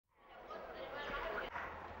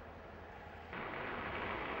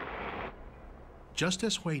Just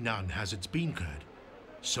as Huainan has its bean curd,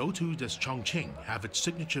 so too does Chongqing have its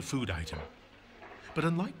signature food item. But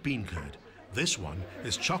unlike bean curd, this one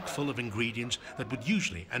is chock full of ingredients that would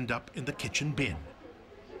usually end up in the kitchen bin.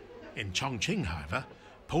 In Chongqing, however,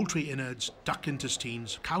 poultry innards, duck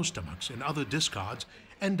intestines, cow stomachs and other discards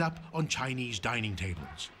end up on Chinese dining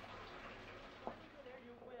tables.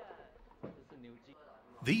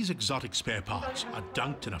 These exotic spare parts are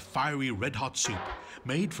dunked in a fiery red-hot soup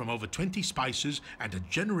made from over 20 spices and a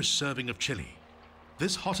generous serving of chili.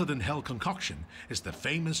 This hotter-than-hell concoction is the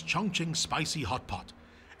famous Chongqing spicy hot pot,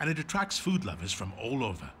 and it attracts food lovers from all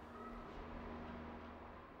over.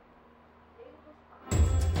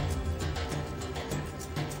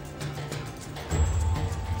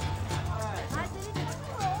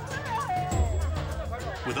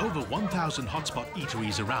 With over 1,000 hotspot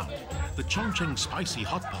eateries around, the Chongqing spicy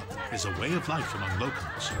hot pot is a way of life among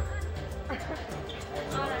locals.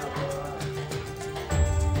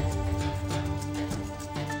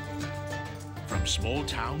 From small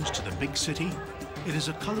towns to the big city, it is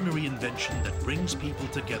a culinary invention that brings people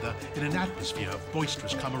together in an atmosphere of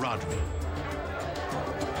boisterous camaraderie.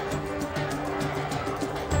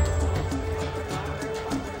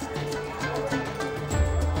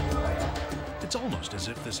 It's almost as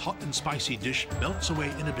if this hot and spicy dish melts away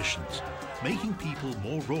inhibitions, making people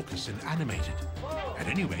more raucous and animated. At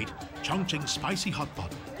any rate, Chongqing spicy hot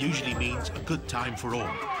pot usually means a good time for all.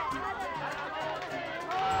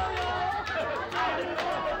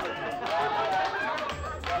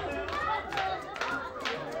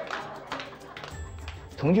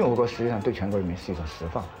重庆火锅实际上对全国人民是一种释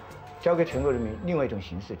放，交给全国人民另外一种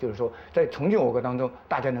形式，就是说在重庆火锅当中，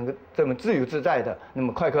大家能够这么自由自在的，那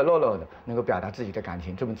么快快乐乐的，能够表达自己的感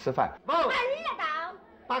情，这么吃饭。二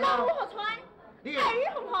来到，龙和川，二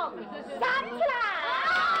红红，三出来。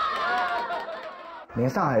连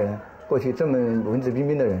上海人过去这么文质彬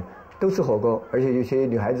彬的人都吃火锅，而且有些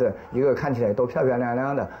女孩子一个看起来都漂漂亮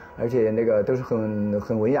亮的，而且那个都是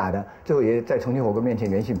很文雅的，最后也在重庆火锅面前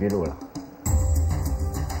原形毕露了。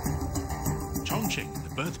 Chongqing,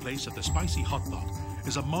 the birthplace of the spicy hot pot,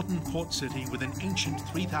 is a modern port city with an ancient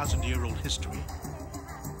 3,000-year-old history.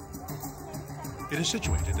 It is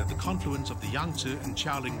situated at the confluence of the Yangtze and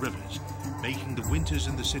Qiaoling rivers, making the winters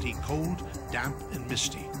in the city cold, damp and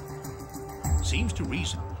misty. Seems to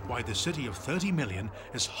reason why the city of 30 million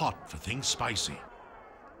is hot for things spicy.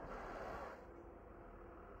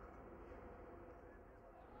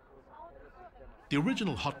 The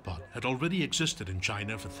original hot pot had already existed in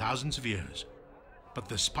China for thousands of years. But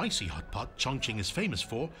the spicy hot pot Chongqing is famous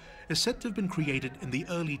for is said to have been created in the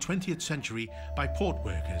early 20th century by port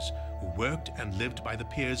workers who worked and lived by the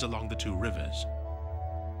piers along the two rivers.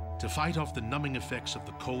 To fight off the numbing effects of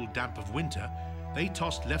the cold damp of winter, they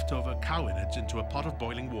tossed leftover cow innards into a pot of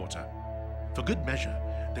boiling water. For good measure,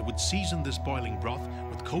 they would season this boiling broth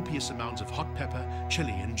with copious amounts of hot pepper,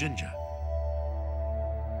 chili and ginger.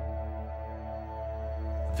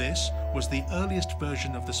 This was the earliest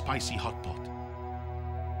version of the spicy hot pot.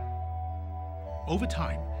 Over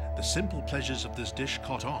time, the simple pleasures of this dish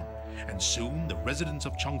caught on, and soon the residents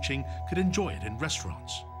of Chongqing could enjoy it in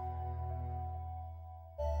restaurants.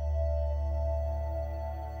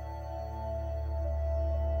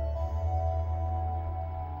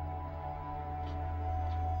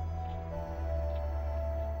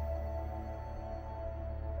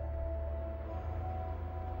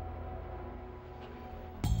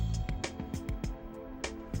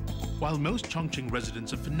 While most Chongqing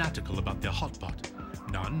residents are fanatical about their hot pot,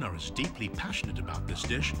 none are as deeply passionate about this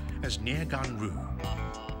dish as Nie Gan Ru.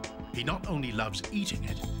 He not only loves eating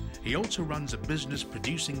it, he also runs a business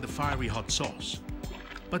producing the fiery hot sauce.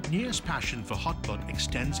 But Nie's passion for hot pot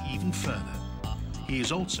extends even further. He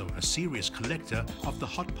is also a serious collector of the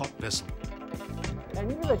hot pot vessel.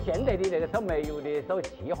 你比如说现在的那个烧煤油的、烧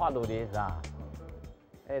气化炉的是吧？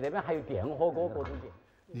那边还有电火锅各种的。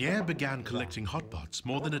 Nie began collecting hot pots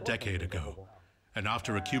more than a decade ago, and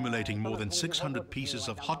after accumulating more than 600 pieces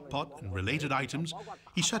of hot pot and related items,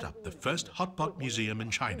 he set up the first hot pot museum in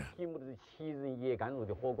China.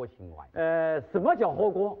 什么叫火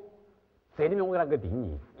锅？这里面我给它个定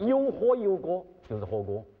义：有火有锅就是火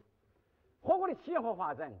锅。火锅的起源和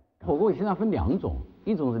发展，火锅现在分两种，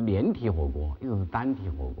一种是连体火锅，一种是单体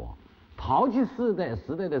火锅。陶器时代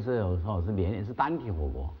的时候是单体火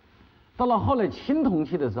锅。 到了后来青铜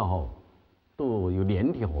器的时候，都有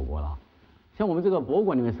连体火锅了。像我们这个博物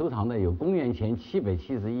馆里面收藏的有公元前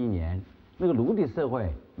771年那个奴隶社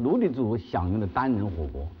会奴隶主享用的单人火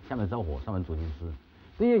锅，下面烧火，上面煮鸡丝，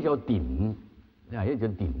这也叫鼎，啊，也叫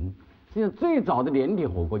鼎。实际上最早的连体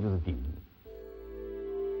火锅就是鼎。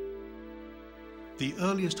The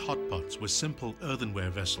earliest hot pots were simple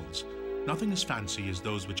earthenware vessels, nothing as fancy as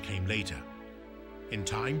those which came later. In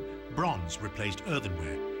time, bronze replaced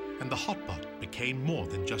earthenware, and the hot pot became more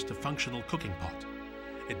than just a functional cooking pot.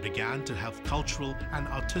 It began to have cultural and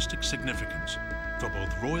artistic significance for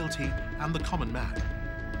both royalty and the common man.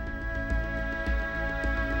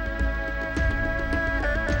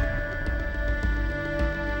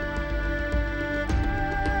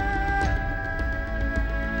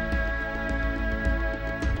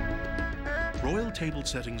 Royal table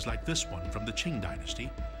settings like this one from the Qing dynasty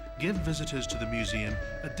give visitors to the museum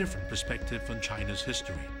a different perspective on China's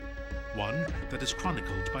history, one that is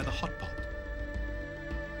chronicled by the hot pot.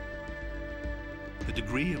 The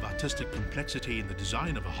degree of artistic complexity in the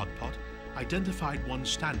design of a hot pot identified one's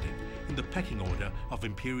standing in the pecking order of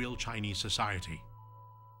imperial Chinese society.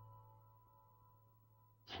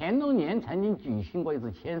 乾隆年曾经举行过一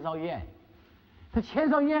次千烧宴，这千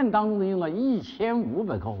烧宴当中用了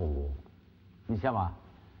1500口火锅，你想吧，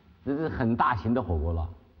这是很大型的火锅了。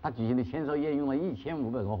他举行的千烧宴用了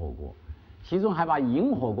1500个火锅，其中还把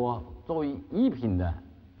银火锅作为一品的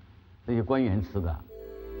这些官员吃的。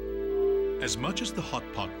 As much as the hot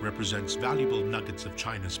pot represents valuable nuggets of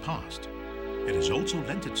China's past, it has also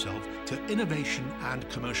lent itself to innovation and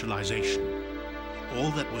commercialization. All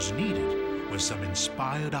that was needed was some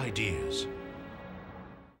inspired ideas.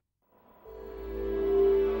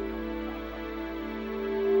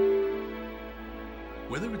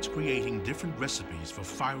 Whether it's creating different recipes for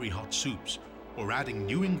fiery hot soups or adding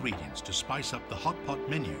new ingredients to spice up the hot pot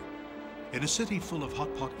menu, in a city full of hot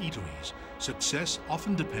pot eateries, success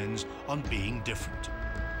often depends on being different.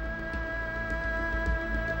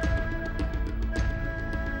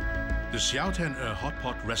 The Xiaotian hot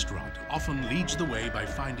pot restaurant often leads the way by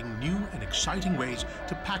finding new and exciting ways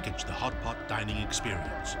to package the hot pot dining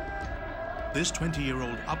experience. This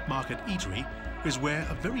 20-year-old upmarket eatery is where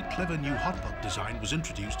a very clever new hot pot design was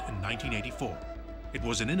introduced in 1984. It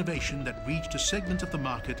was an innovation that reached a segment of the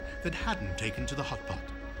market that hadn't taken to the hot pot,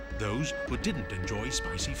 those who didn't enjoy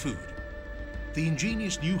spicy food. The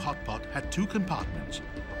ingenious new hot pot had two compartments,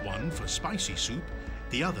 one for spicy soup,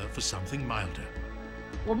 the other for something milder.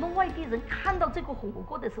 我们外地人看到这个火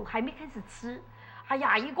锅的时候，还没开始吃，哎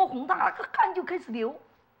呀，一锅红汤，那个汗就开始流，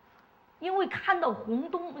因为看到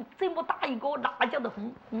这么大一锅辣椒的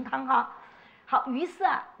红汤哈。好，于是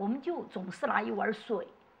啊，我们就总是拿一碗水，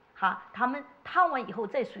哈，他们烫完以后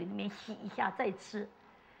在水里面洗一下再吃。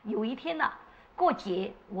有一天呢，过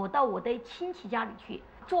节我到我的亲戚家里去，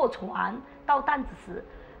坐船到担子石，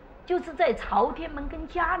就是在朝天门跟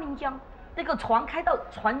嘉陵江。 那个船开到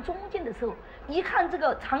船中间的时候，一看这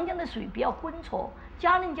个长江的水比较浑浊，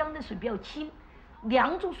嘉陵江的水比较清，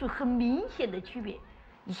两种水很明显的区别，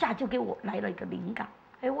一下就给我来了一个灵感。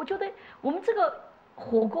哎，我觉得我们这个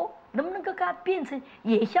火锅能不能够给它变成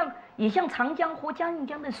也像长江和嘉陵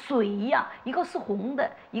江的水一样，一个是红的，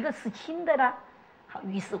一个是清的呢？好，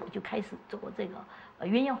于是我就开始做这个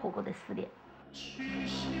鸳鸯火锅的试炼。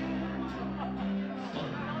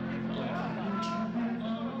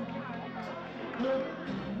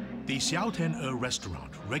 The Xiaotian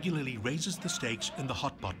restaurant regularly raises the stakes in the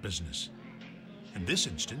hot pot business. In this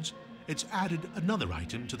instance, it's added another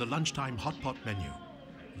item to the lunchtime hot pot menu,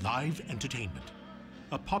 live entertainment,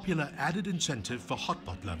 a popular added incentive for hot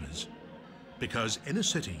pot lovers. Because in a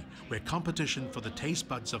city where competition for the taste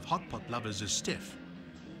buds of hot pot lovers is stiff,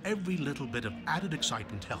 every little bit of added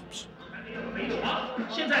excitement helps.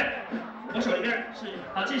 现在我手里边是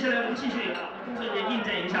好，接下来我们继续这个印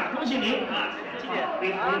证一下，恭喜您啊！今天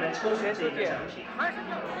为朋友们抽选这个奖品。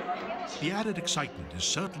The added excitement has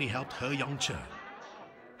certainly helped He Yangche.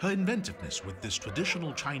 Her inventiveness with this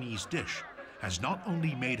traditional Chinese dish has not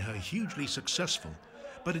only made her hugely successful,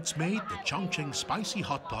 but it's made the Chongqing spicy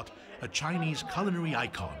hot pot a Chinese culinary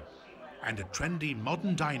icon and a trendy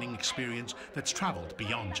modern dining experience that's traveled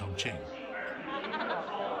beyond Chongqing.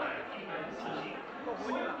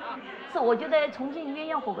 是我觉得重庆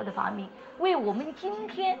鸳鸯火锅的发明，为我们今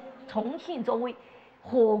天重庆作为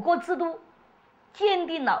火锅之都，奠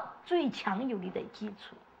定了最强有力的基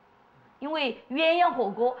础。因为鸳鸯火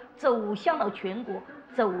锅走向了全国，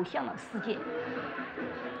走向了世界。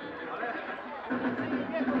你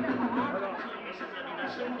的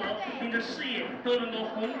生活、你的事业都能够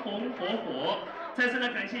红红火火。再次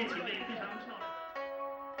呢，感谢几位非常漂亮。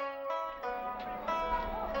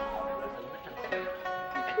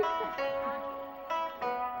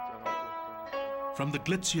 From the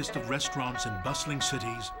glitziest of restaurants in bustling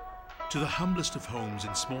cities to the humblest of homes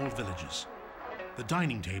in small villages, the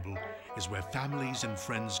dining table is where families and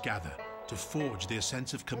friends gather to forge their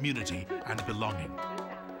sense of community and belonging.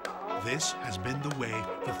 This has been the way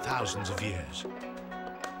for thousands of years.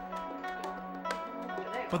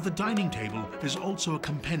 But the dining table is also a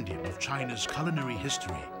compendium of China's culinary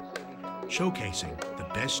history, showcasing the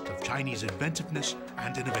best of Chinese inventiveness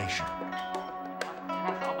and innovation.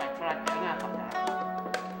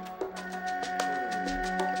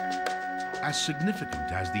 As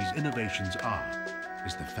significant as these innovations are,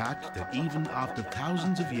 is the fact that even after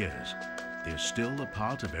thousands of years, they're still a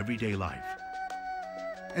part of everyday life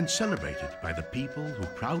and celebrated by the people who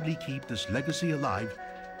proudly keep this legacy alive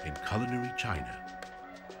in culinary China.